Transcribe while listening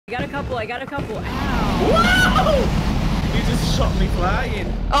I got a couple. Ow. Whoa! You just shot me flying.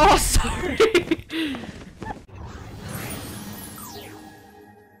 Oh, sorry.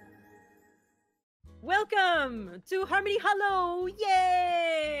 Welcome to Harmony Hollow!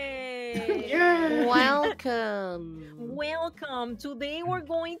 Yay! Yeah. Welcome. Welcome. Today we're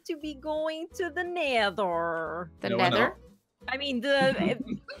going to be going to the Nether. The No, we're Nether? not. I mean the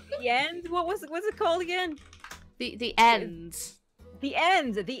end. What's it called again? The end. The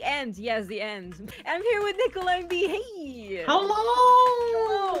end. Yes, the end. I'm here with Nicola and B. Hey. Hello.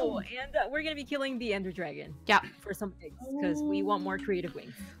 Hello. And we're gonna be killing the Ender Dragon. Yeah. For some eggs, because we want more creative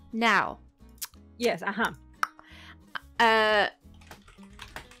wings. Now. Yes.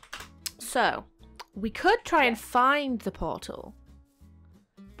 So we could try and find the portal,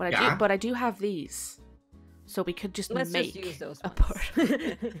 but I do have these, so we could just Let's make just use those a ones.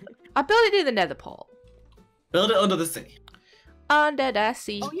 portal. I'll build it near the Nether port. Build it under the sea. Under the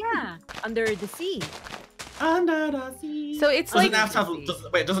sea. Oh yeah, under the sea. Under the sea. So it's Doesn't like have to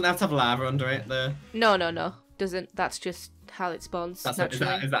have, doesn't have to have lava under it though. no, doesn't. That's just how it spawns Is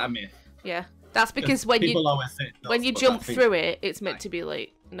naturally. that a myth? Yeah, that's because when People you always say it does, jump but I think- through it, it's meant to be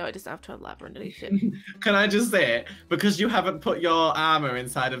like no, it doesn't have to have lava underneath it. Can I just say, because you haven't put your armor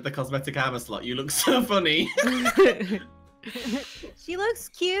inside of the cosmetic armor slot, you look so funny. She looks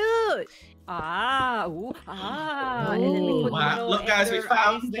cute. Ah, ooh, ah. And then we Ooh, put wow. little Look, guys, we Ender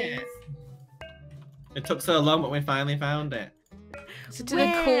found eyes. it. It took so long, but we finally found it. So to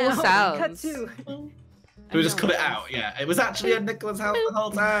the cool Wow, cut sounds. to. So we just cut it out, yeah. It was actually at Nicola's house the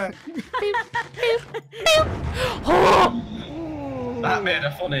whole time. That made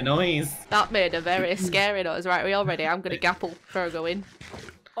a funny noise. That made a very scary noise. Right, we all ready? I'm gonna gapple before I go in.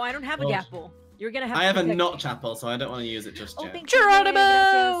 Oh, I don't have a Oh. gapple. You're gonna have. I to have a protect notch me. apple, so I don't want to use it just Oh, yet. thank you.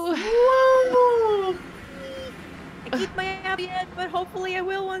 Geronimo! Whoa! I keep my apple yet, but hopefully I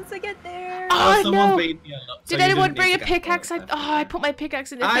will once I get there. Oh, someone's no. been here, look, so Did you anyone didn't bring need a to get pickaxe? one, I put my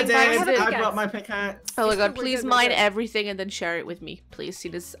pickaxe in the I thing. did. by have a accident. I pickaxe. brought my pickaxe. Oh my god, We're please good, we're mine good. everything and then share it with me, please,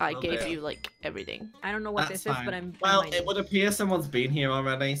 seeing as I Will gave do. you, like, everything. I don't know what That's this fine. is, but I'm. Well, mining. it would appear someone's been here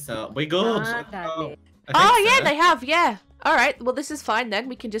already, so we're good. Ah, that Oh, is. I Oh, think yeah, so. they have, yeah. Alright, well, this is fine then.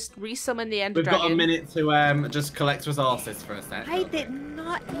 We can just resummon the Ender We've got a Dragon. minute to just collect resources for a sec. I did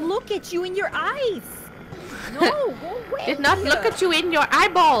not look at you in your eyes. No, go away. Did not look at you in your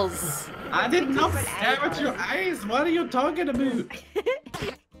eyeballs. I did not Different stare at your eyes. What are you talking about?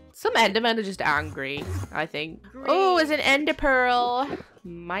 Some Endermen are just angry, I think. Great. Oh, it's an Ender Pearl.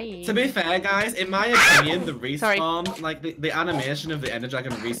 Mine. To be fair, guys, in my opinion, the Sorry. respawn, like the animation of the Ender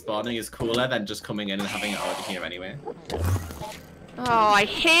Dragon respawning is cooler than just coming in and having it already here anyway. Oh, I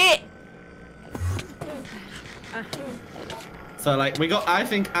hate. So like I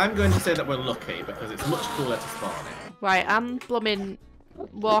think I'm going to say that we're lucky because it's much cooler to spawn it. Right, I'm blooming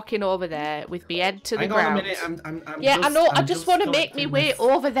walking over there with my head to the Hang on a ground. minute, I'm Yeah, I know. I I'm just want to make me collecting way this.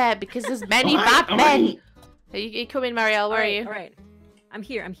 over there because there's many Alright, bad men. alright. Are you coming, Marielle? Where are you? All right. I'm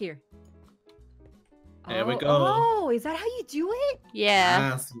here. There we Oh, go. Oh, is that how you do it? Yeah.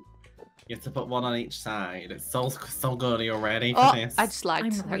 Yes. You have to put one on each side. It's so good. Are you ready for Oh, this? I just lagged.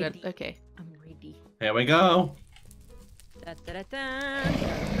 I'm Hang on. ready. Okay. I'm ready. Here we go. Da, da, da, da,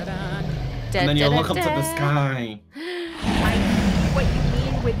 da, da. And then you'll look up to the Da-da-da-da. sky. I see what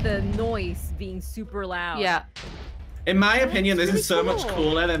you mean with the noise being super loud. Yeah. In my opinion, this really is so much cool.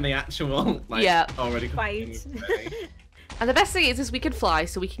 cooler than the actual, like, Yeah. already Fight. And the best thing is we can fly,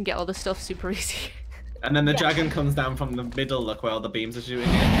 so we can get all the stuff super easy. And then the Yeah. dragon comes down from the middle, look where all the beams are shooting.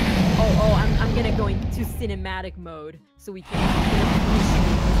 I'm gonna go into cinematic mode so we can.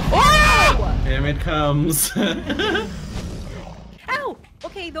 Oh! Here it comes. Ow!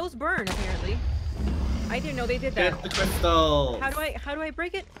 Okay, those burn apparently. I didn't know they did that. Get the crystal. How do I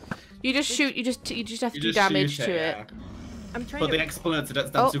break it? You just shoot. You just have to You do just damage shoot to it. yeah. I'm trying But to. they explode, so don't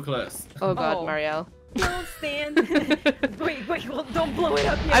stand Oh. too close. Oh god, Oh. Marielle. Don't stand. wait, well, don't blow it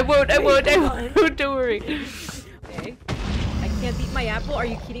up yet. I won't. Wait, hold on. Don't worry. Okay. I can't beat my apple. Are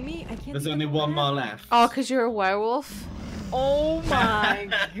you kidding me? I can't. There's beat only my one more apple. left. Oh, cause you're a werewolf. Oh my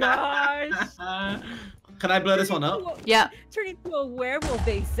gosh. Can I blow this one up? Yeah. Turn into a werewolf,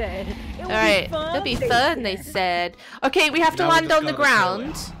 they said. It will All right. be fun. That'll be fun. They said. Okay, we have to Now we land just on the gotta kill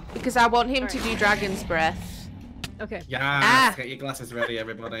ground because I want him to Alright. do dragon's breath. Okay. Yes, Ah. get your glasses ready,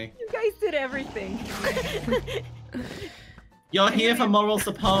 everybody. You guys did everything. You're here for moral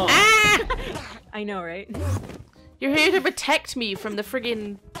support. Ah! I know, right? You're here to protect me from the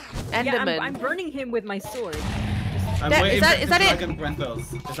friggin' Enderman. Yeah, I'm burning him with my sword. I'm That- waiting is that- for is the that it? dragon breath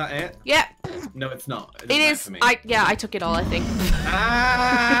us. Is that it? Yeah, No, it's not. it isn't that is. for me? I took it all, I think.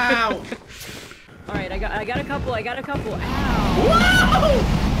 Ow! All right, I got a couple. Ow!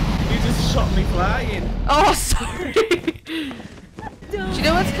 Whoa! flying. Oh, sorry. Do you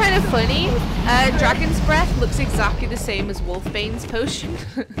know what's kind of funny? Dragon's Breath looks exactly the same as Wolfbane's potion.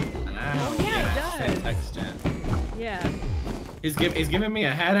 Oh yeah, it does. Same texture. Yeah. He's giving me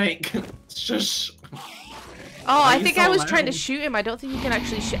a headache. Shush. Oh, I think I was trying to shoot him. I don't think you can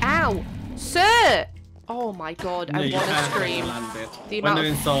actually shoot. Ow! Sir! Oh my god, I want to scream. When they're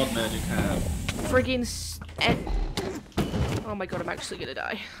in sword mode, you can't. Friggin' oh my god, I'm actually gonna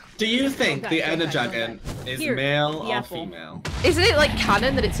die. Do you think the Ender Dragon is male or apple. female? Isn't it like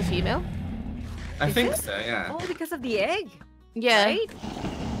canon that it's a female? I think so, yeah. Oh, because of the egg? Yeah. Right?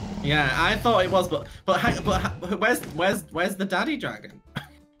 Yeah, I thought it was, but where's the daddy dragon?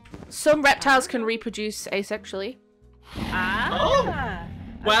 Some reptiles can reproduce asexually. Ah. Oh.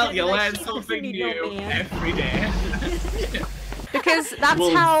 Well, you learn she's something a new man. every day. Because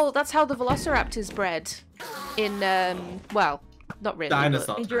that's how the Velociraptors bred in well, not really.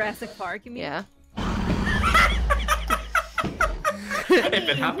 Dinosaurs. In Jurassic Park, you mean? Yeah. If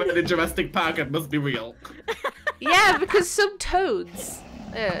it happened in Jurassic Park, it must be real. Yeah, because some toads.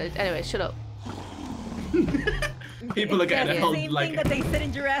 Anyway, shut up. People are getting a whole same like thing that they said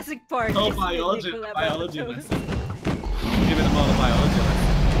in Jurassic Park. whole It's biology ridiculous. lesson. Giving them all a biology lesson.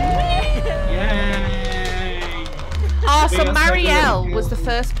 Yay! Oh, so We are Marielle so was the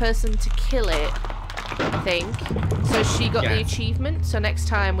first person to kill it, I think. So she got the Yes. achievement. So next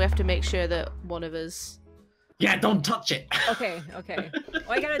time we have to make sure that one of us. Yeah, don't touch it. Okay. Oh,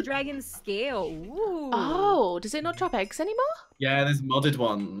 I got a dragon scale. Ooh. Oh, does it not drop eggs anymore? Yeah, there's modded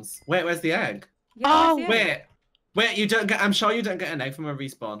ones. Where's the egg? Yeah, Oh, where's the egg? Wait, you don't get. I'm sure you don't get an egg from a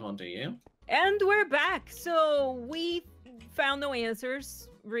respawned one, do you? And we're back. So we found no answers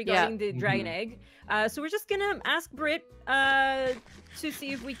regarding the dragon egg. So we're just gonna ask Britt to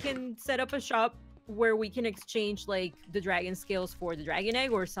see if we can set up a shop where we can exchange like the dragon scales for the dragon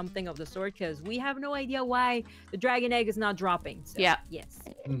egg or something of the sort, because we have no idea why the dragon egg is not dropping. So, Yeah. Yes.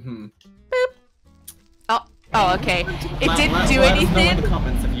 Mm-hmm. Oh, okay. It didn't do Let us know in the anything.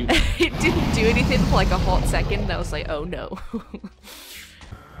 comments if you. It didn't do anything for like a hot second, and I was like, oh no.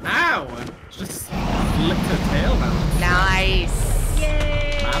 Ow! Just licked her tail now. Nice.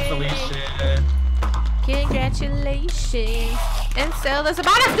 Yay! Bye, Felicia. Congratulations. And so there's a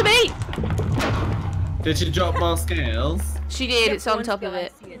man after me. Did she drop more scales? She did. Yep, it's on one top scale, of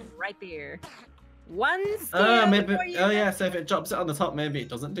it. I see it right there. One scale. Oh, maybe. for you. Oh, yeah. So if it drops it on the top, maybe it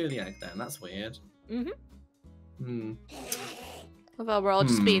doesn't do the egg. Then that's weird. Mhm. Hmm. Although we're all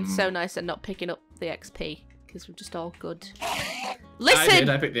just being so nice and not picking up the XP because we're just all good. Listen.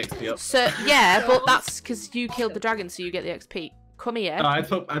 I picked the XP up. So yeah, but that's because you killed the dragon, so you get the XP. Come here. Oh, I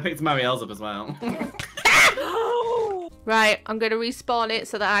picked Marielle's up as well. Right, I'm gonna respawn it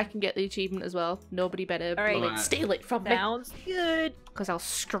so that I can get the achievement as well. Nobody better Alright. steal it from me, Sounds good. because I'll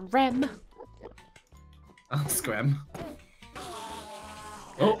scram. I'll scram.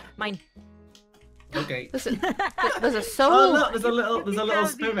 Oh, Mine. okay. Listen, there's a soul. Oh look, there's a little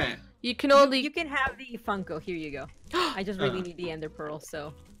spirit. You can only. You can have the Funko. Here you go. I just really need the Ender Pearl,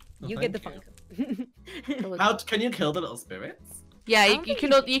 so you get the thank Funko. How can you kill the little spirits? Yeah, don't you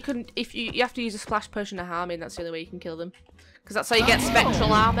think can. If you have to use a splash potion to harm him, that's the only way you can kill them. Because that's how you get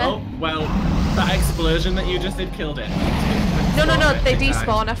spectral armor. Oh well, that explosion that you just did killed it. No, they Big time.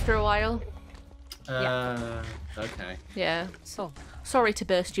 despawn after a while. Okay. Yeah. So, Sorry to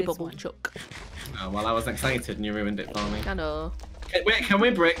burst your This bubble, one. Chuck. Oh well, I was excited and you ruined it for me. I know. Wait, can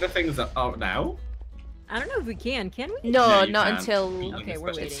we break the things up now? I don't know if we can we? No, Yeah, you not can. until Okay, we're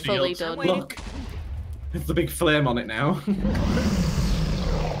Especially waiting. fully sealed. done. waiting. Look, it's a big flame on it now.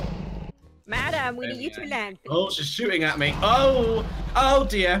 Madam, we There need you we to are. land. Oh, she's shooting at me. Oh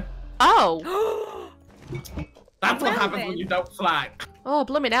dear. Oh! That's what Well happens then. when you don't fly. Oh,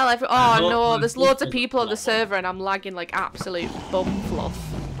 blooming hell. Oh hope no, the there's loads of people- people on the server and I'm lagging like absolute bum fluff.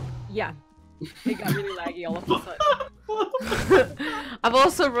 Yeah. It got really laggy all of a sudden. I've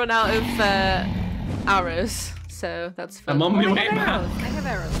also run out of arrows, so that's fun. I'm on my I way have back. arrows. I have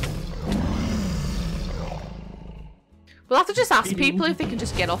arrows. We'll have to just ask people if they can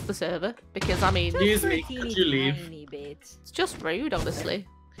just get off the server, because I mean, Excuse For a me, teeny could you leave? tiny bit. it's just rude, honestly.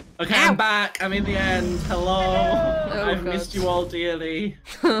 Okay, Ow. I'm back. I'm in the end. Hello. I've God. missed you all dearly.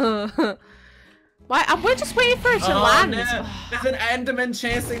 Why? We're just waiting for it to land. No. There's an Enderman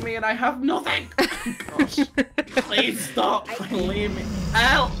chasing me and I have nothing. Gosh. Please stop. Leave me.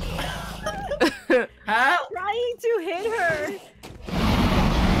 Help. Help. Trying to hit her.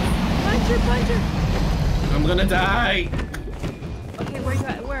 Punch her. I'm gonna die. Okay, where are you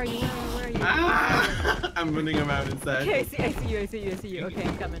at? Where are you? Where are you? Ah. I'm running around instead. Okay, I see you. Okay,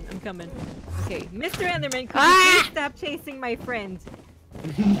 I'm coming. Okay, Mr. Enderman, could Ah! you please stop chasing my friend?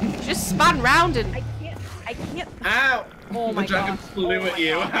 Just span round and... I can't. Ow! Oh my the dragon god. flew at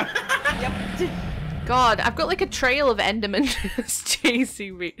you. Yep. God, I've got like a trail of Endermen just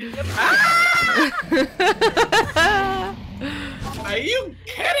chasing me. Yep. Are you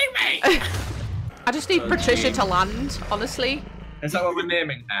kidding me? I just need Patricia to land, honestly. Is that what we're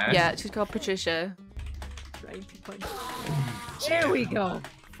naming her? Yeah, she's called Patricia. There we go.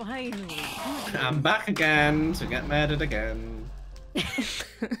 Finally. I'm back again to get murdered again.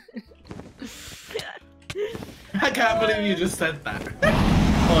 I can't believe you just said that.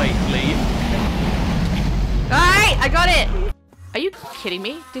 Oi, leave. Alright, I got it! Are you kidding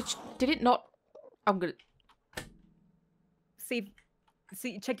me? Did it not? I'm gonna...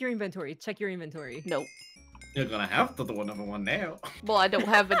 See, check your inventory. Check your inventory. No. You're gonna have to do another one now. Well, I don't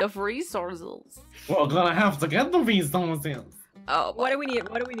have enough resources. We're gonna have to get the resources. Oh, What do we need?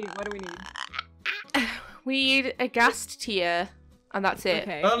 What do we need? What do we need? we need a ghast tier, and that's it.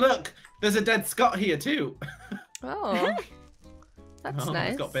 Okay. Oh look, there's a dead Scott here too. Oh, that's Oh, nice.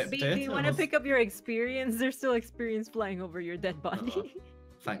 he's got bit of Do you want to potatoes. pick up your experience? There's still experience flying over your dead body.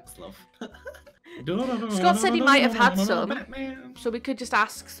 Thanks, love. Scott said he might have had some, so we could just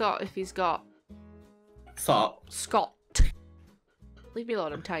ask Scott if he's got... Salt. Scott. Leave me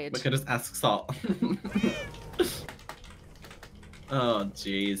alone, I'm tired. We could just ask Salt. Oh,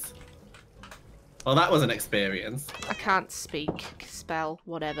 jeez. Well, that was an experience. I can't speak, spell,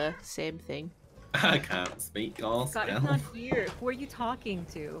 whatever, same thing. I can't speak or Scott is spell. not here. Who are you talking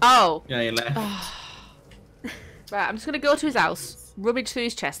to? Oh! Yeah, he left. Right, I'm just gonna go to his house, rummage through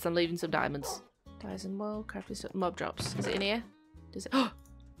his chest, and leaving some diamonds. Dies and well, crafty stuff. Mob drops. Is it in here? Does it? Oh!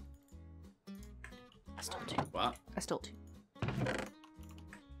 I stole two. What? I stole two.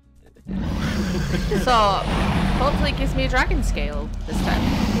 So, hopefully it gives me a dragon scale this time.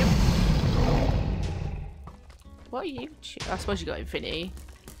 Yep. What are you? I suppose you got infinity.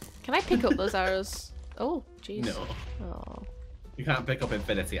 Can I pick up those arrows? Oh, jeez. No. Oh. You can't pick up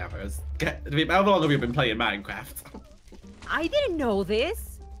infinity arrows. How long have you been playing Minecraft? I didn't know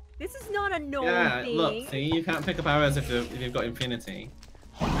this. This is not a known Yeah, thing. look, see, you can't pick up arrows if you've got infinity.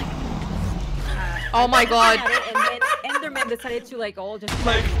 Oh my god. And then Enderman decided to like all just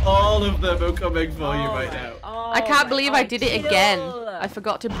Like, all of them are coming for you right now. Oh I can't my believe I God, did it kill. again. I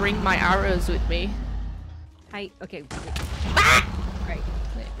forgot to bring my arrows with me. Okay. Ah! Alright.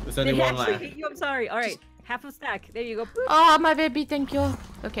 There's only They one actually left. hit you. I'm sorry. Alright. Half a stack. There you go. Boop. Oh, my baby, thank you.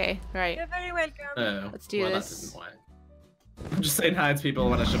 Okay, right. You're very welcome. Oh, Let's do well, this. That didn't work. I'm just saying hi to people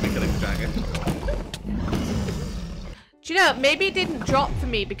when I should be killing the dragon. Do you know, maybe it didn't drop for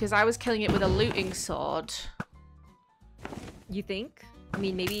me because I was killing it with a looting sword. You think? I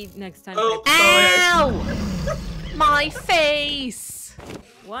mean, maybe next time. Oh, Ow! My face!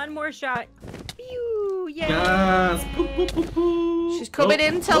 One more shot. Pew! Yay! Yes! Poo, poo, poo, poo. She's coming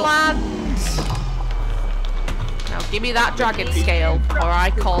into land! Now give me that dragon scale, or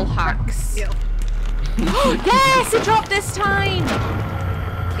I call hacks. Yes! It dropped this time!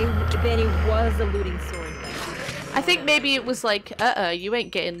 Then it was a looting sword thing. I think maybe it was like, you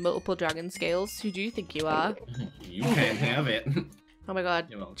ain't getting multiple dragon scales. Who do you think you are? You can't have it. Oh my god.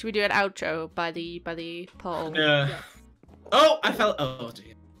 You're welcome. Should we do an outro by the portal? Yeah. Oh, I fell. Oh,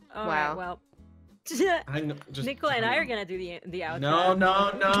 dear. Wow. Well. Hang on, just. Nicola and I are gonna do the outro.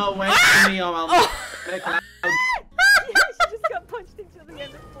 No, wait for me or I'll make loud. She just got punched into the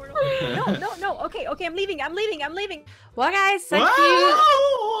end portal. No. Okay. I'm leaving. Well, guys, thank Whoa! you.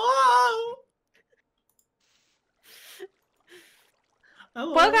 Whoa!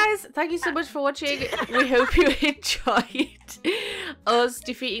 Hello. Well, guys, thank you so much for watching. We hope you enjoyed us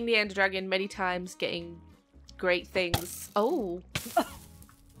defeating the Ender Dragon many times, getting great things. Oh,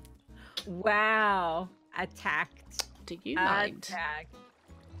 Wow. Attacked. do you mind? Attacked.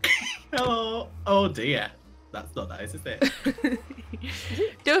 Hello. Oh dear. That's not nice, is it?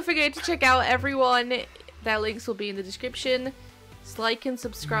 Don't forget to check out everyone. Their links will be in the description. Just like and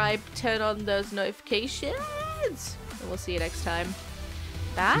subscribe. Turn on those notifications. And we'll see you next time.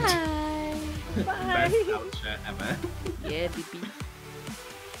 Bye. Bye. Best outro ever. Yeah, baby.